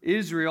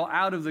Israel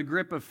out of the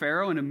grip of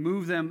Pharaoh and to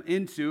move them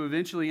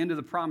eventually into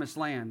the promised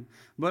land.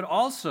 But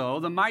also,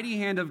 the mighty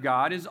hand of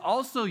God is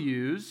also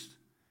used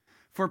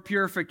for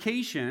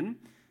purification.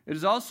 It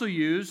is also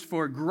used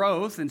for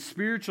growth and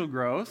spiritual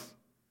growth.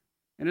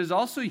 It is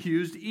also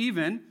used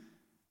even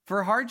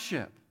for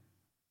hardship.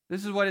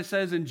 This is what it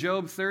says in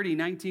Job 30,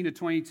 19 to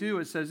 22.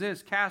 It says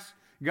this,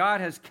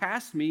 God has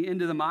cast me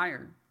into the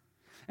mire,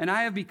 and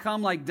I have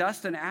become like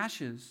dust and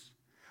ashes.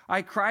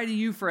 I cry to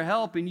you for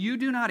help, and you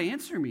do not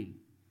answer me.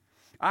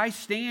 I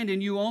stand,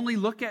 and you only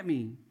look at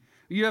me.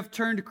 You have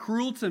turned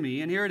cruel to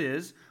me, and here it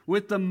is,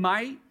 with the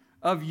might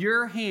of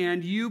your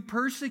hand you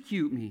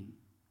persecute me.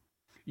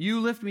 You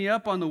lift me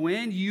up on the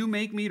wind, you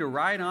make me to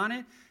ride on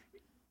it,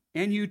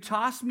 and you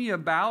toss me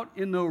about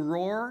in the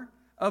roar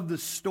of the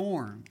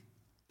storm.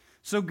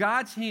 So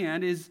God's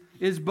hand is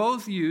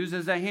both used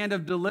as a hand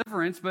of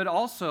deliverance, but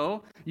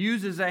also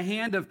used as a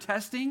hand of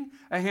testing,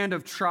 a hand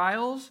of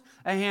trials,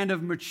 a hand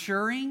of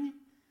maturing,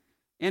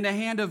 and a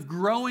hand of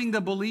growing the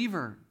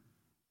believer.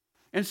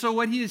 And so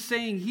what he is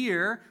saying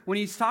here, when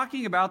he's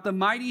talking about the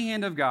mighty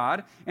hand of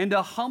God and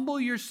to humble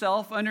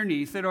yourself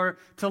underneath it or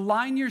to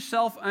line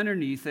yourself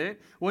underneath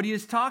it, what he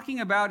is talking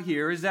about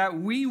here is that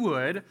we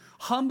would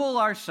humble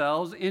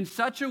ourselves in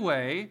such a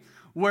way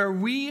where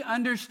we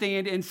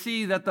understand and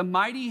see that the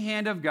mighty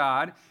hand of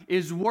God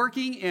is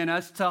working in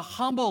us to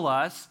humble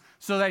us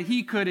so that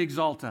He could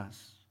exalt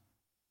us.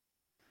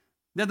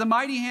 That the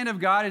mighty hand of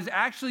God is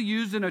actually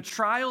used in a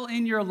trial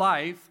in your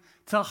life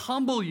to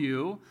humble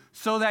you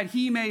so that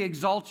He may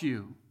exalt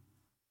you.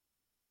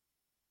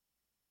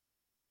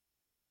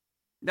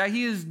 That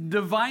He is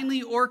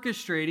divinely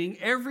orchestrating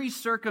every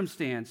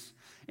circumstance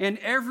and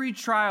every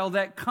trial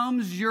that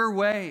comes your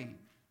way.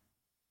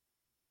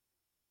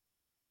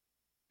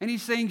 And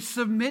He's saying,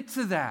 submit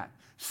to that.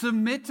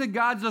 Submit to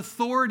God's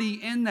authority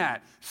in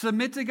that.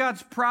 Submit to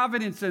God's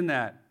providence in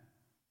that.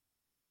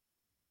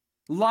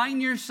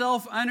 Line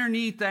yourself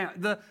underneath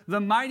the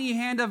mighty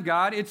hand of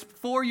God. It's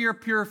for your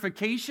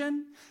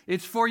purification.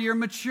 It's for your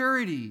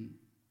maturity.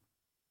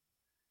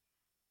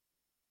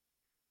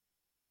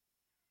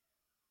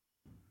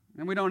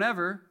 And we don't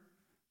ever,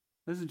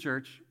 listen,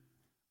 church,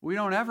 we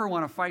don't ever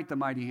want to fight the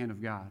mighty hand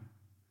of God.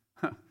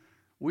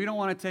 We don't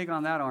want to take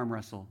on that arm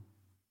wrestle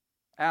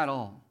at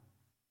all.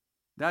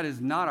 That is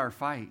not our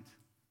fight.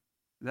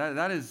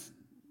 That is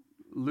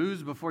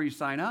lose before you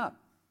sign up.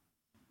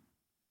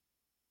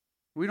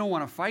 We don't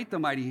want to fight the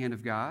mighty hand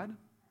of God.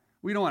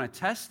 We don't want to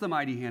test the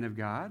mighty hand of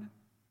God.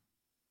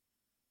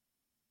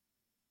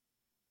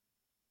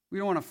 We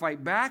don't want to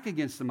fight back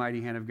against the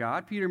mighty hand of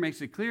God. Peter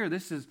makes it clear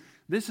this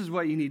is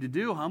what you need to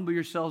do. Humble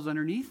yourselves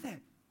underneath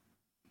it.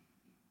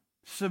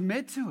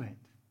 Submit to it.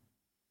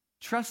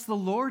 Trust the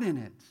Lord in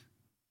it.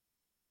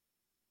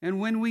 And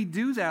when we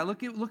do that,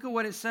 look at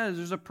what it says.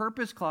 There's a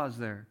purpose clause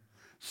there.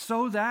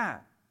 So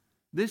that.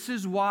 This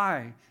is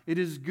why it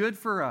is good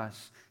for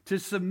us to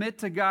submit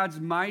to God's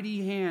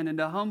mighty hand and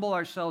to humble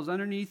ourselves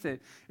underneath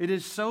it. It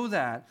is so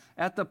that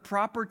at the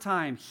proper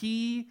time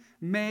He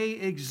may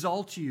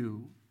exalt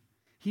you.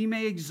 He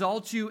may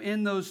exalt you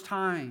in those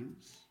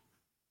times.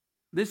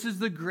 This is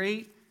the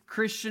great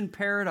Christian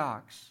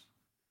paradox.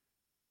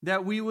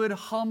 That we would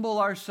humble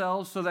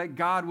ourselves so that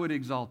God would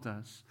exalt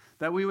us.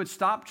 That we would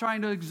stop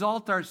trying to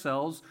exalt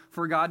ourselves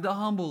for God to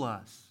humble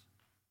us.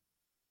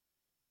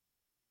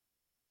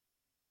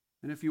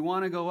 And if you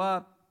want to go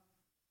up,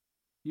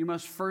 you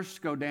must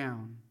first go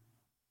down.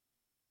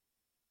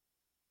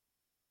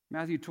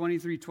 Matthew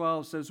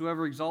 23:12 says,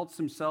 whoever exalts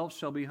himself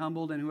shall be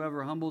humbled, and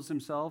whoever humbles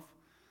himself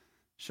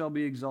shall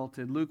be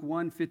exalted. Luke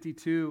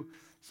 1:52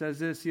 says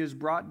this, he has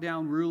brought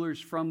down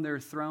rulers from their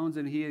thrones,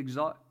 and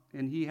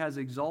he has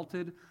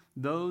exalted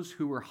those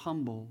who were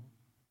humble.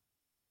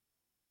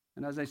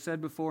 And as I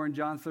said before in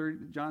John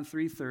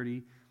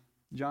 3:30,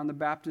 John the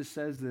Baptist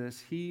says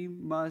this, he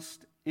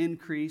must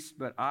increase,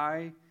 but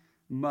I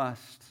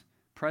must,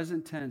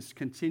 present tense,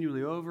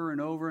 continually over and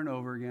over and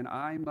over again,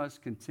 I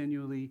must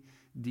continually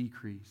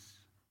decrease.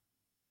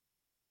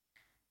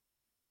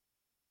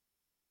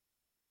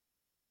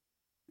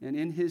 And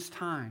in His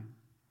time,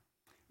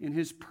 in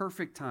His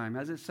perfect time,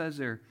 as it says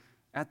there,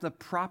 at the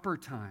proper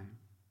time,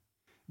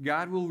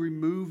 God will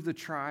remove the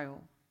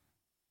trial.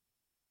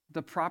 At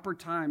the proper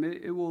time,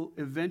 it will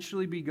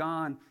eventually be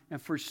gone.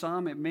 And for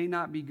some, it may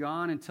not be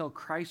gone until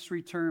Christ's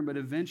return, but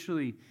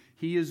eventually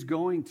He is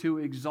going to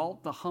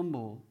exalt the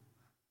humble.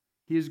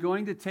 He is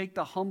going to take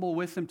the humble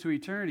with Him to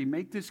eternity.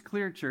 Make this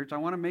clear, church. I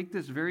want to make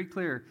this very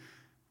clear.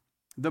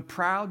 The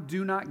proud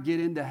do not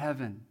get into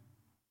heaven.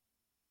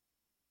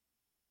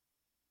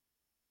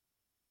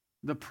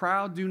 The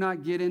proud do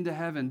not get into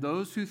heaven.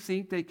 Those who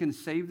think they can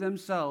save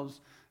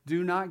themselves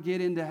do not get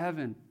into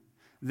heaven.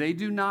 They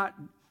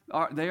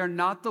are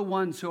not the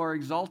ones who are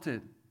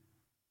exalted.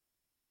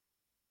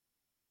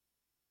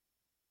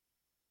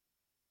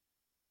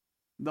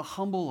 The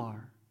humble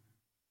are.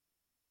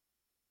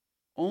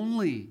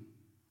 Only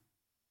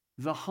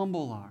the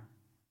humble are.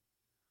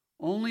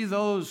 Only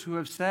those who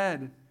have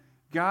said,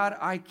 God,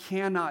 I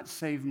cannot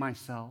save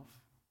myself.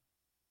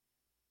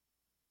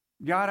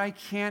 God, I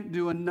can't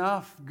do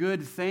enough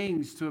good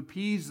things to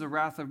appease the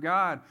wrath of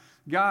God.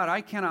 God,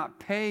 I cannot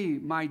pay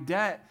my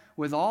debt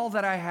with all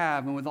that I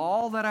have and with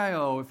all that I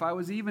owe. If I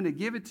was even to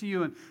give it to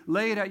you and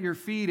lay it at your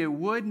feet, it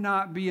would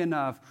not be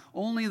enough.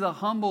 Only the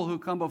humble who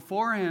come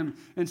before Him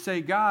and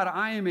say, God,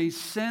 I am a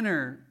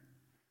sinner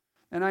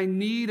and I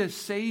need a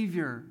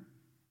Savior.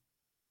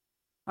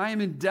 I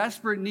am in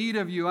desperate need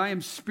of you. I am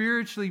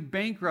spiritually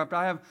bankrupt.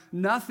 I have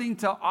nothing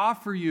to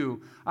offer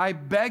you. I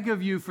beg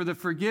of you for the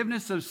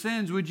forgiveness of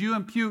sins. Would you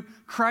impute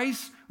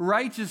Christ's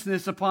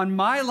righteousness upon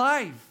my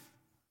life?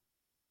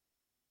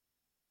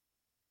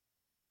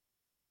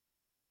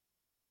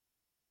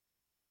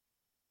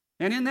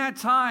 And in that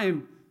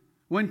time,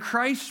 when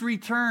Christ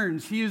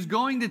returns, He is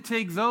going to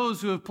take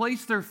those who have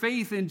placed their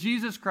faith in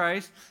Jesus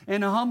Christ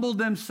and humbled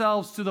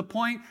themselves to the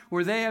point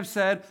where they have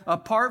said,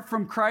 apart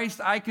from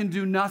Christ, I can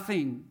do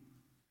nothing.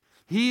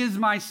 He is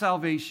my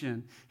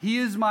salvation. He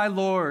is my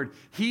Lord.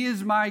 He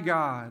is my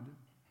God.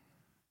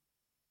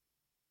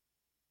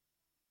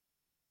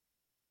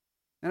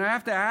 And I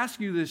have to ask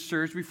you this,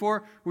 church,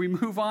 before we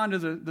move on to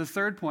the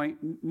third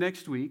point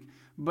next week,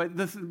 but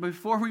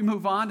before we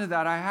move on to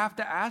that, I have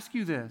to ask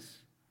you this.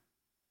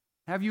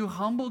 Have you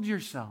humbled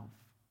yourself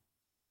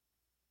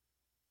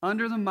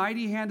under the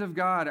mighty hand of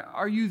God?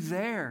 Are you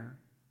there?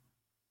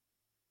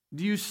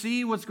 Do you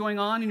see what's going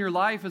on in your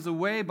life as a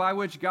way by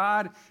which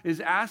God is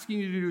asking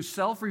you to do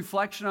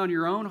self-reflection on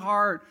your own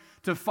heart,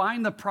 to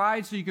find the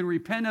pride so you can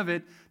repent of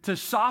it, to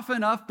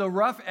soften up the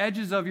rough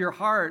edges of your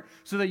heart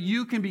so that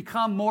you can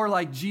become more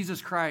like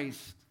Jesus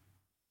Christ?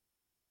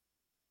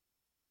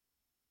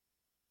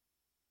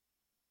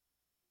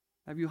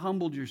 Have you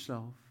humbled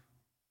yourself?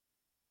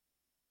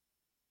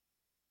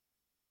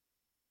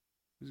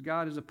 Because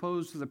God is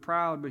opposed to the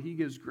proud, but He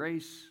gives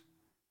grace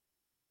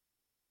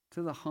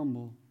to the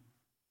humble.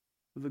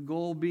 The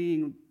goal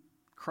being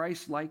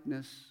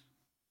Christ-likeness.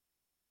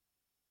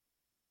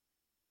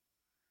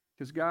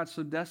 Because God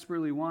so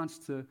desperately wants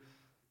to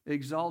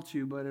exalt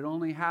you, but it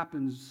only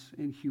happens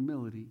in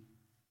humility.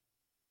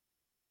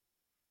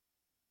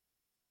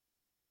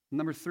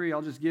 Number 3,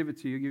 I'll just give it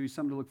to you, give you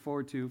something to look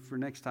forward to for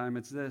next time.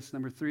 It's this.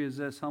 Number 3 is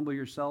this: humble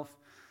yourself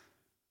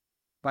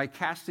by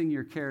casting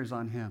your cares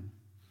on Him.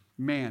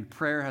 Man,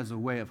 prayer has a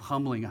way of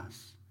humbling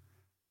us.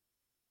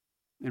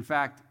 In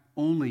fact,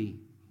 only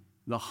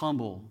the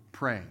humble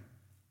pray,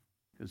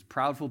 because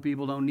proudful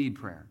people don't need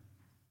prayer.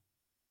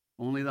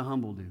 Only the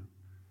humble do.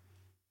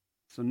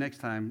 So next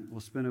time, we'll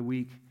spend a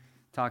week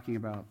talking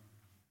about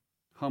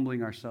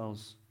humbling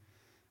ourselves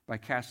by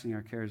casting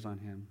our cares on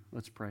him.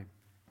 Let's pray.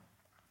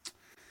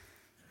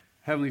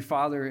 Heavenly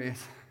Father,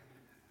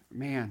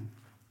 man,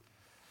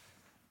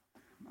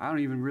 I don't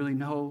even really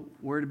know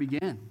where to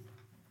begin.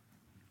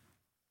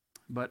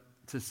 But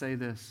to say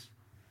this,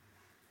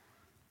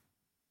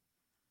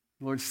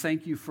 Lord,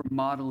 thank you for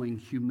modeling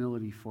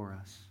humility for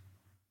us.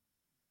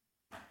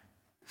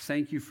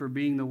 Thank you for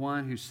being the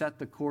one who set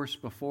the course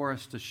before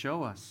us to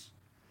show us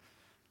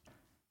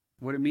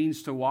what it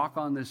means to walk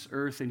on this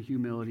earth in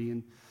humility.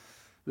 And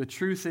the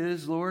truth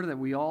is, Lord, that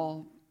we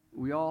all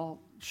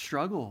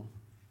struggle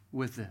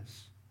with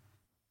this.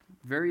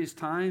 Various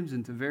times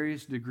and to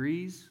various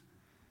degrees.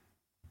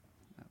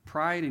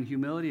 Pride and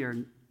humility are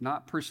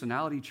not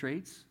personality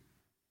traits.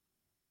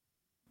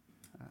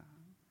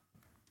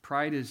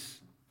 Pride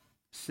is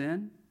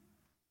sin.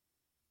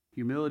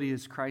 Humility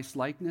is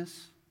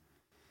Christ-likeness.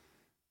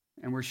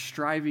 And we're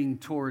striving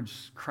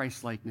towards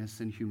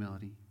Christ-likeness and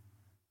humility.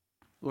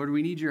 Lord,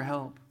 we need your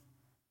help.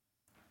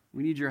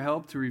 We need your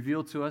help to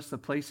reveal to us the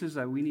places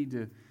that we need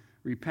to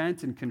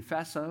repent and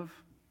confess of.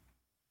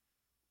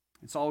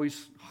 It's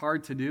always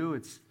hard to do.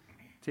 It's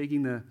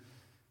taking the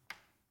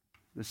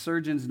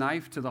surgeon's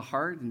knife to the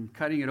heart and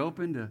cutting it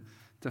open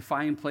to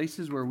find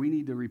places where we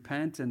need to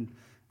repent.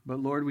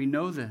 But Lord, we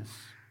know this,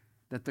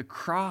 that the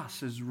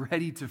cross is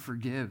ready to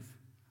forgive.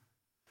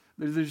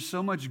 There's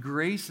so much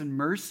grace and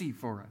mercy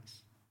for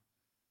us.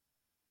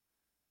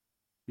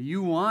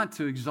 You want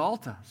to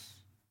exalt us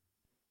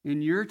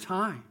in your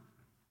time.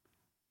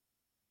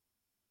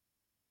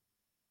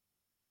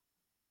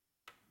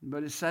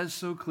 But it says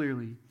so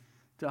clearly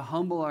to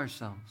humble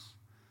ourselves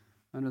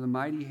under the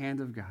mighty hand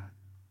of God.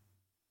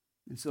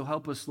 And so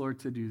help us, Lord,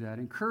 to do that.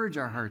 Encourage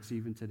our hearts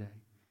even today.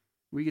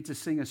 We get to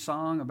sing a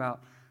song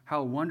about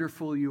how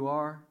wonderful you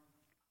are.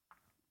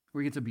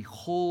 We get to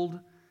behold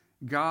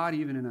God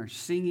even in our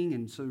singing,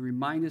 and so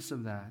remind us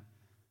of that.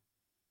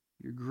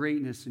 Your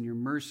greatness and your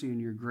mercy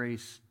and your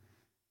grace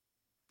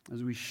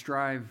as we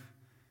strive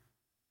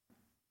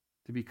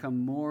to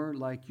become more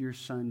like your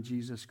Son,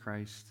 Jesus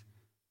Christ,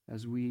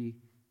 as we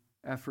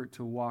effort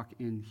to walk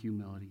in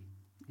humility.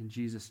 In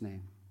Jesus'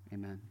 name,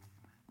 amen.